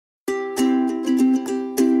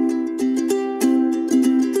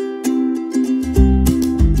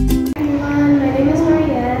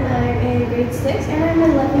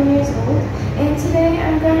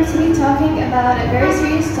about a very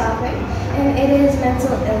serious topic, and it is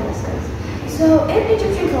mental illnesses. So in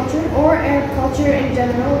Egyptian culture, or Arab culture in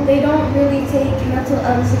general, they don't really take mental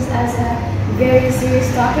illnesses as a very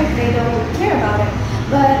serious topic. They don't care about it.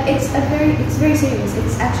 But it's very serious.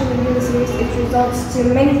 It's actually really serious. It results to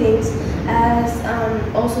many things, as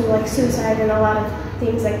also like suicide and a lot of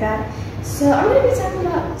things like that. So I'm going to be talking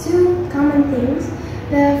about two common things.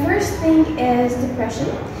 The first thing is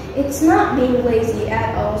depression. It's not being lazy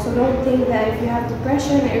at all, so don't think that if you have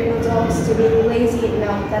depression it results to being lazy.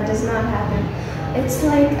 No, that does not happen. It's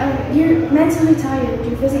like you're mentally tired,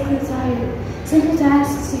 you're physically tired. Simple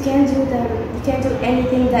tasks, you can't do them, you can't do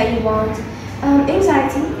anything that you want.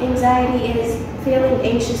 Anxiety is feeling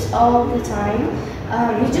anxious all the time.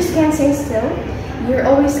 You just can't stay still. You're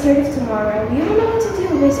always scared of tomorrow. You don't know what to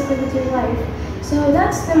do basically with your life. So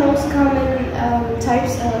that's the most common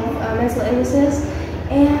types of mental illnesses.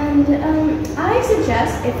 And I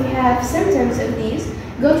suggest if you have symptoms of these,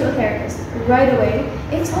 go to a therapist right away.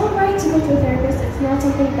 It's all right to go to a therapist. It's not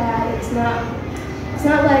something bad. It's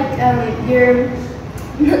not like you're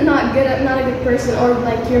not a good person, or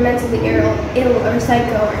like you're mentally ill or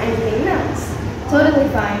psycho or anything. No, it's totally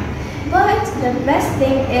fine. But the best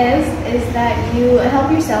thing is that you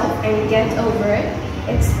help yourself and get over it.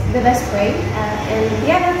 It's the best way. And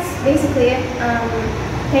yeah, that's basically it.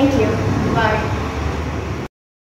 Thank you. Bye.